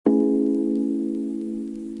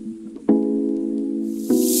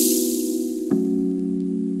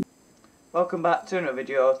Welcome back to another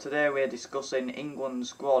video. Today we are discussing England's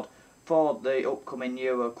squad for the upcoming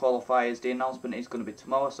Euro qualifiers. The announcement is going to be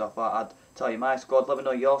tomorrow, so I thought I'd tell you my squad. Let me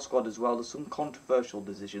know your squad as well. There's some controversial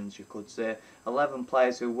decisions, you could say. 11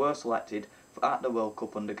 players who were selected at the World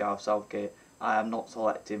Cup under Gareth Southgate I am not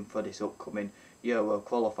selecting for this upcoming Euro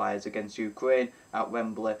qualifiers against Ukraine at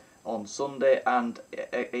Wembley on Sunday and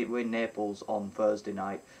in Naples on Thursday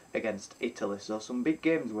night against Italy. So some big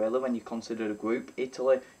games really when you consider the group: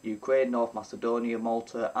 Italy, Ukraine, North Macedonia,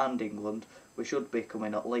 Malta and England. We should be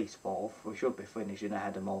coming at least fourth. We should be finishing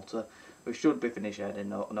ahead of Malta. We should be finishing ahead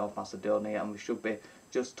of North Macedonia, and we should be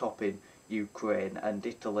just topping Ukraine and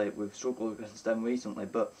Italy. We've struggled against them recently,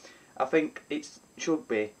 but I think it should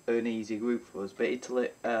be an easy group for us. But Italy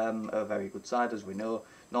are a very good side, as we know.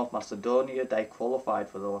 North Macedonia, they qualified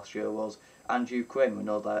for the last Euros, and Ukraine, we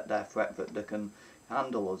know that they're a threat that they can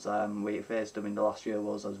handle us. We faced them in the last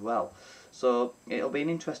Euros as well. So it'll be an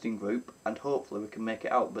interesting group, and hopefully we can make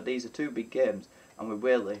it out. But these are two big games, and we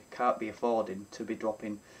really can't be affording to be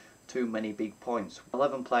dropping too many big points.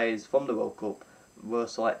 11 players from the World Cup were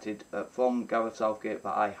selected from Gareth Southgate,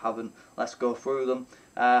 but I haven't. Let's go through them.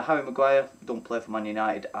 Harry Maguire don't play for Man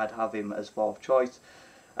United. I'd have him as fourth choice.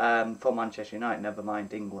 For Manchester United, never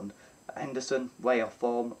mind England. Henderson, way off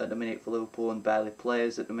form at the minute for Liverpool and barely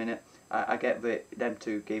plays at the minute. I get that them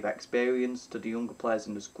two give experience to the younger players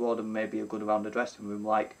in the squad and maybe a good around the dressing room,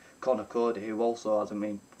 like Conor Cody, who also hasn't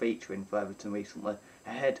been featuring for Everton recently,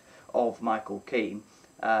 ahead of Michael Keane.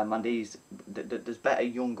 And there's better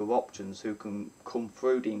younger options who can come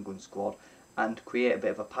through the England squad and create a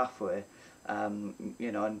bit of a pathway,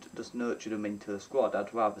 and just nurture them into the squad.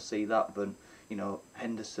 I'd rather see that than,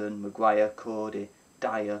 Henderson, Maguire, Cody,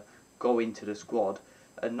 Dyer go into the squad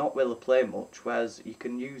and not really play much, whereas you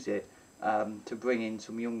can use it to bring in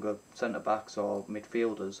some younger centre-backs or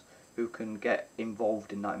midfielders who can get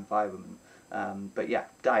involved in that environment. But yeah,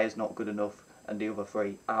 Dyer's not good enough, and the other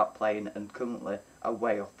three aren't playing and currently are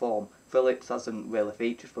way off form. Phillips hasn't really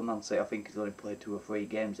featured for Man City. I think he's only played 2 or 3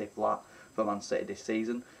 games, if that, for Man City this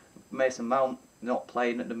season. Mason Mount not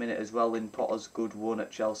playing at the minute as well in Potter's good run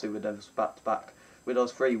at Chelsea with those back-to-back. With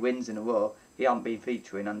those 3 wins in a row, he hasn't been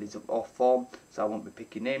featuring and he's off form, so I won't be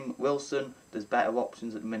picking him. Wilson, there's better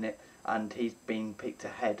options at the minute, and he's been picked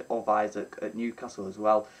ahead of Isaac at Newcastle as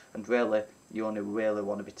well. And really, you only really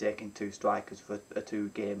want to be taking 2 strikers for a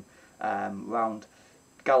 2-game round.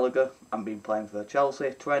 Gallagher, I've been playing for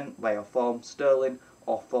Chelsea. Trent, way off form. Sterling,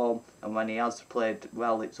 off form, and when he has played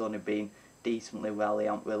well, it's only been decently well. He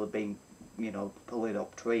hasn't really been, pulling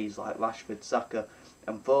up trees like Rashford, Saka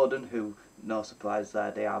and Foden, who, no surprise there,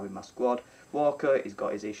 they are in my squad. Walker, he's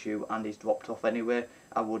got his issue and he's dropped off anyway.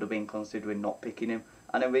 I would have been considering not picking him.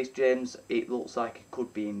 And then Reece James, it looks like he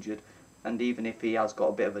could be injured, and even if he has got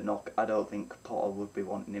a bit of a knock, I don't think Potter would be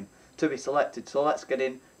wanting him to be selected. So let's get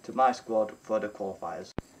in to my squad for the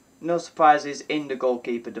qualifiers. No surprises in the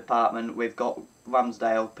goalkeeper department. We've got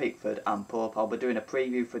Ramsdale, Pickford and Pope. I'll be doing a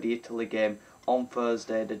preview for the Italy game on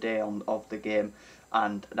Thursday, the day of the game,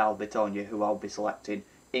 and I'll be telling you who I'll be selecting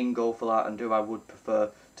in goal for that and who I would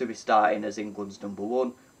prefer to be starting as England's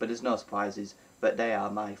 #1. But there's no surprises, but they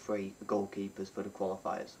are my 3 goalkeepers for the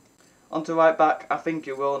qualifiers. On to right back, I think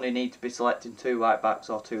you will only need to be selecting 2 right backs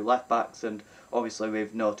or 2 left backs, and obviously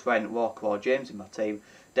with no Trent, Walker or James in my team,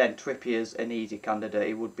 then Trippier's an easy candidate.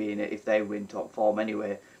 He would be in it if they win top form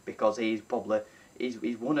anyway, because he's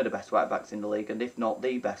one of the best right backs in the league, and if not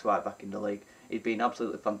the best right back in the league. He's been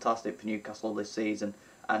absolutely fantastic for Newcastle this season,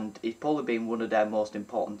 and he's probably been one of their most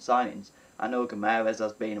important signings. I know Gomes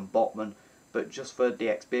has been and Botman, but just for the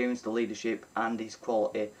experience, the leadership and his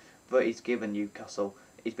quality that he's given Newcastle,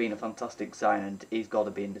 he's been a fantastic sign, and he's got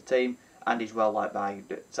to be in the team. And he's well liked by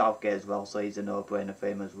Southgate as well, so he's a no-brainer for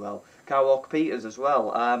him as well. Kyle Walker-Peters as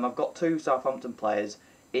well. I've got 2 Southampton players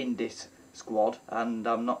in this squad, and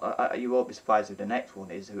I'm not. You won't be surprised if the next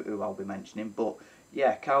one is who I'll be mentioning. But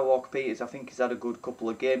yeah, Kyle Walker-Peters, I think he's had a good couple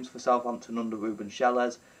of games for Southampton under Ruben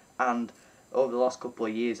Schelles, and over the last couple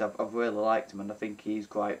of years I've really liked him, and I think he's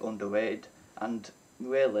quite underrated. And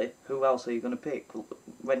really, who else are you going to pick?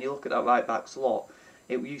 When you look at that right back slot,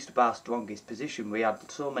 it used to be our strongest position. We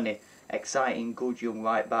had so many exciting, good young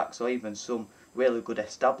right backs, or even some really good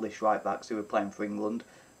established right backs who were playing for England.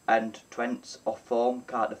 And Trent's off form,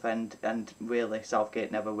 can't defend, and really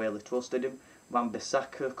Southgate never really trusted him.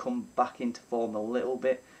 Wan-Bissaka come back into form a little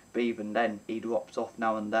bit, but even then he drops off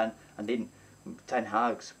now and then. And Ten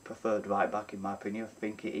Hag's preferred right back in my opinion. I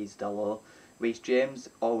think it is Dalot. Reece James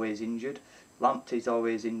always injured. Lamptey's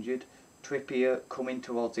always injured. Trippier coming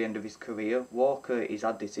towards the end of his career. Walker, he's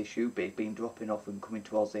had this issue, but he's been dropping off and coming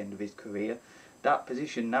towards the end of his career. that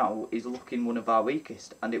position now is looking one of our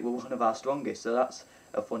weakest, and it was one of our strongest, so that's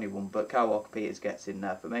a funny one, but Kyle Walker-Peters gets in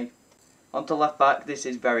there for me. On to left back, this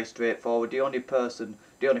is very straightforward. The only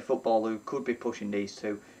footballer who could be pushing these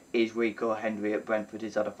two is Rico Henry at Brentford.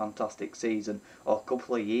 He's had a fantastic season, or a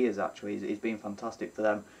couple of years actually. He's been fantastic for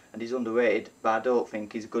them, and he's underrated, but I don't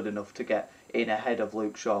think he's good enough to get in ahead of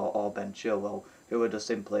Luke Shaw or Ben Chilwell, who are just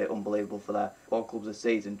simply unbelievable for their all clubs this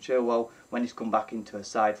season. Chilwell, when he's come back into a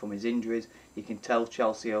side from his injuries, you can tell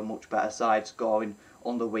Chelsea are a much better side, scoring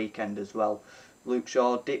on the weekend as well. Luke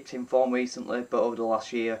Shaw dipped in form recently, but over the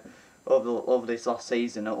last year, over this last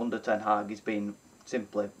season under Ten Hag, he's been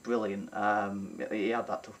simply brilliant. He had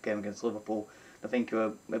that tough game against Liverpool. I think he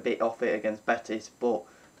were a bit off it against Betis, but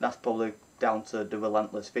that's probably down to the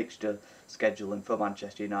relentless fixture scheduling for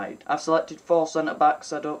Manchester United. I've selected 4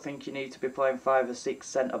 centre-backs. I don't think you need to be playing 5 or 6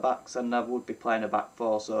 centre-backs, and I would be playing a back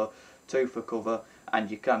 4, so 2 for cover, and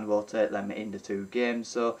you can rotate them in the 2 games.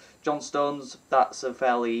 So John Stones, that's a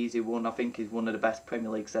fairly easy one. I think he's one of the best Premier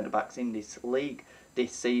League centre-backs in this league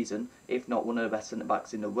this season, if not one of the best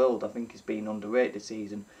centre-backs in the world. I think he's been underrated this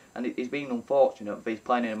season, and he's been unfortunate, but he's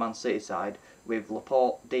playing in a Man City side with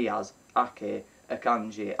Laporte, Diaz, Ake,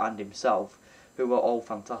 Akanji and himself, who are all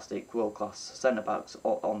fantastic world-class centre-backs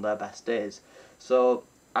on their best days. So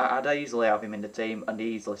I'd easily have him in the team, and he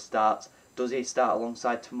easily starts. Does he start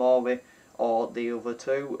alongside Tomori or the other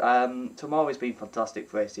two? Tomori's been fantastic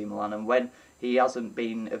for AC Milan, and when he hasn't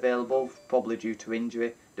been available, probably due to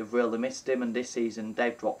injury, they've really missed him, and this season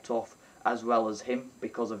they've dropped off as well as him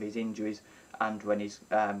because of his injuries, and when he's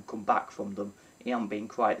come back from them, he hasn't been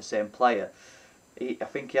quite the same player. I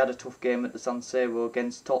think he had a tough game at the San Siro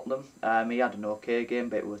against Tottenham. He had an okay game,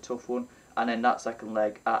 but it was a tough one, and then that second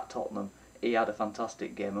leg at Tottenham, he had a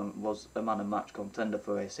fantastic game and was a man of match contender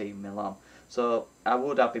for AC Milan. So I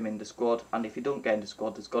would have him in the squad, and if he don't get in the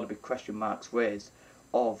squad, there's got to be question marks raised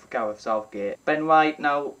of Gareth Southgate. Ben White,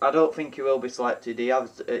 now I don't think he will be selected. He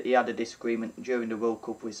had a disagreement during the World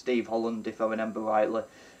Cup with Steve Holland, if I remember rightly,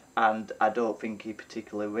 and I don't think he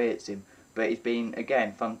particularly rates him. But he's been,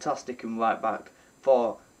 again, fantastic in right back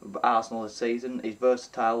for Arsenal this season. He's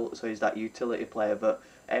versatile, so he's that utility player that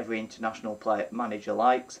every international manager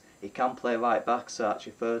likes. He can play right back, so that's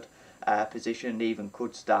your third position, and even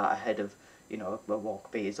could start ahead of, you know, a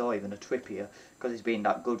Walker-Peters or even a Trippier, because he's been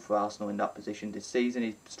that good for Arsenal in that position this season.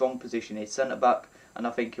 His strong position is centre-back, and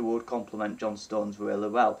I think he would complement John Stones really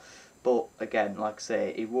well. But again, like I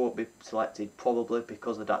say, he won't be selected probably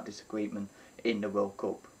because of that disagreement in the World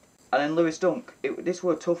Cup. And then Lewis Dunk. This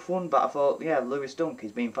was a tough one, but I thought, yeah, Lewis Dunk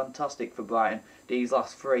has been fantastic for Brighton these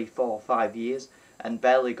last 3, 4, 5 years, and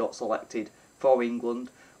barely got selected for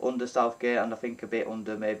England under Southgate, and I think a bit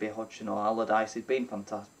under maybe Hodgson or Allardyce. He's been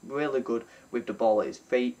fantastic, really good with the ball at his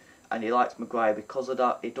feet, and he likes Maguire because of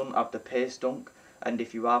that. He doesn't have the pace, Dunk, and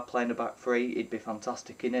if you are playing a back 3, he'd be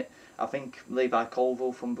fantastic in it. I think Levi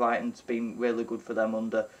Colville from Brighton's been really good for them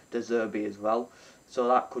under De Zerbi as well, so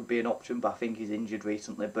that could be an option, but I think he's injured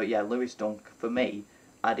recently. But yeah, Lewis Dunk, for me,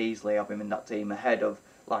 I'd easily have him in that team ahead of,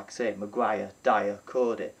 like I say, Maguire, Dyer,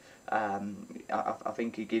 Cody. I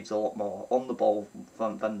think he gives a lot more on the ball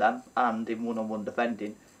than them, and in one-on-one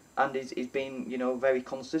defending, and he's been, you know, very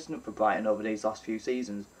consistent for Brighton over these last few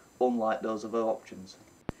seasons, unlike those other options.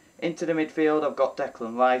 Into the midfield, I've got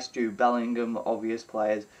Declan Rice, Jude Bellingham, obvious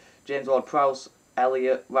players, James Ward-Prowse,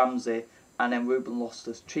 Elliott, Ramsey, and then Ruben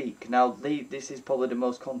Loftus-Cheek. Now, this is probably the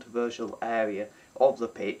most controversial area of the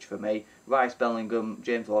pitch for me. Rice, Bellingham,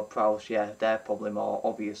 James Ward-Prowse, yeah, they're probably more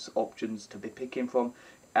obvious options to be picking from.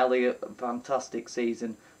 Elliott, fantastic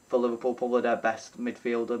season for Liverpool, probably their best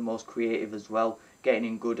midfielder, most creative as well, getting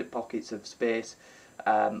in good at pockets of space,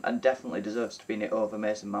 and definitely deserves to be in it over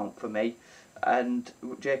Mason Mount for me. And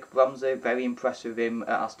Jacob Ramsey, very impressed with him at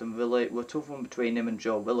Aston Villa. It was a tough one between him and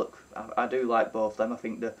Joe Willock. I do like both of them. I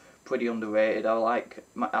think they're pretty underrated. I like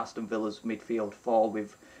Aston Villa's midfield 4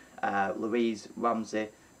 with Louise, Ramsey,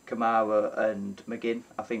 Kamara and McGinn.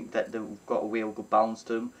 I think that they've got a real good balance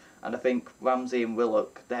to them. And I think Ramsey and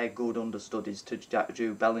Willock, they're good understudies to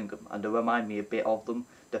Jude Bellingham, and they remind me a bit of them,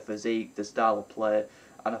 the physique, the style of play,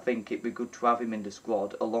 and I think it'd be good to have him in the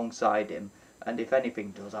squad alongside him, and if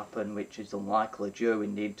anything does happen, which is unlikely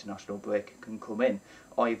during the international break, can come in,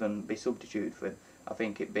 or even be substituted for him, I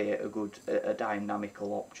think it'd be a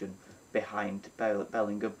dynamical option behind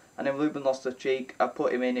Bellingham. And then Ruben Loftus-Cheek, I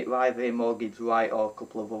put him in it either him or Gibbs White or a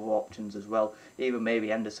couple of other options as well, even maybe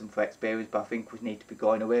Henderson for experience, but I think we need to be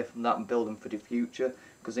going away from that and building for the future,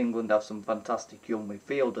 because England have some fantastic young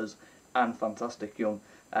midfielders and fantastic young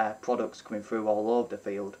products coming through all over the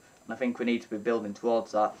field, and I think we need to be building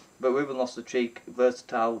towards that. But Ruben Loftus-Cheek,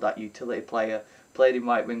 versatile, that utility player, played in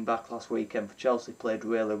right wing back last weekend for Chelsea, played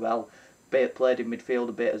really well, played in midfield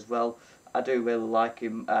a bit as well. I do really like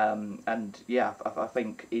him, and yeah, I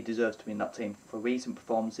think he deserves to be in that team for recent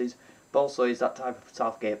performances. But also he's that type of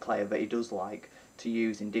Southgate player that he does like to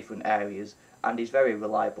use in different areas, and he's very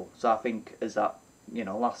reliable. So I think as that, you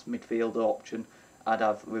know, last midfielder option, I'd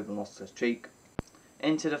have Ruben Loftus-Cheek.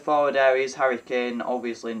 Into the forward areas, Harry Kane,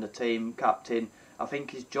 obviously in the team, captain. I think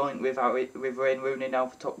he's joint with Wayne Rooney now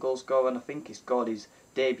for top goal scorer, and I think he scored his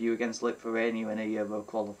debut against Lithuania in a Euro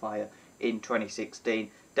qualifier in 2016.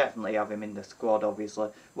 Definitely have him in the squad, obviously.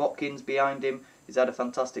 Watkins behind him. He's had a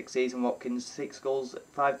fantastic season. Watkins,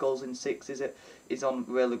 5 goals in 6, is it? He's on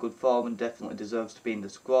really good form and definitely deserves to be in the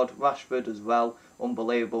squad. Rashford as well,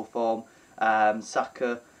 unbelievable form.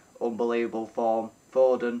 Saka, unbelievable form.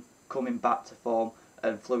 Foden, coming back to form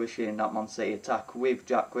and flourishing in that Man City attack with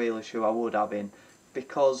Jack Grealish, who I would have in,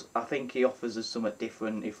 because I think he offers us something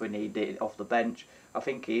different if we need it off the bench. I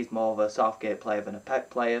think he's more of a Southgate player than a Pep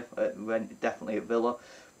player, definitely at Villa,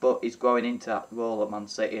 but he's growing into that role at Man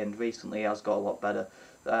City and recently he has got a lot better.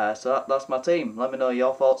 So that's my team. Let me know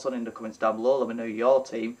your thoughts on it in the comments down below. Let me know your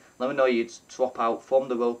team. Let me know you'd swap out from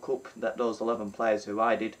the World Cup, those 11 players who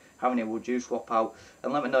I did. How many would you swap out?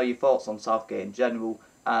 And let me know your thoughts on Southgate in general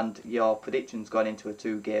and your predictions going into the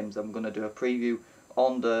 2 games. I'm going to do a preview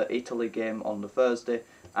on the Italy game on the Thursday,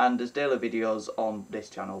 and there's daily videos on this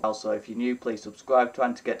channel. Also, if you're new, please subscribe.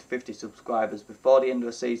 Trying to get to 50 subscribers before the end of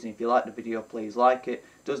the season. If you like the video, please like it.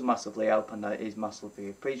 It does massively help and it is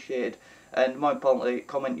massively appreciated. And more importantly,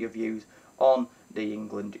 comment your views on the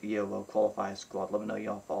England Euro qualifier squad. Let me know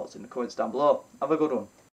your thoughts in the comments down below. Have a good one.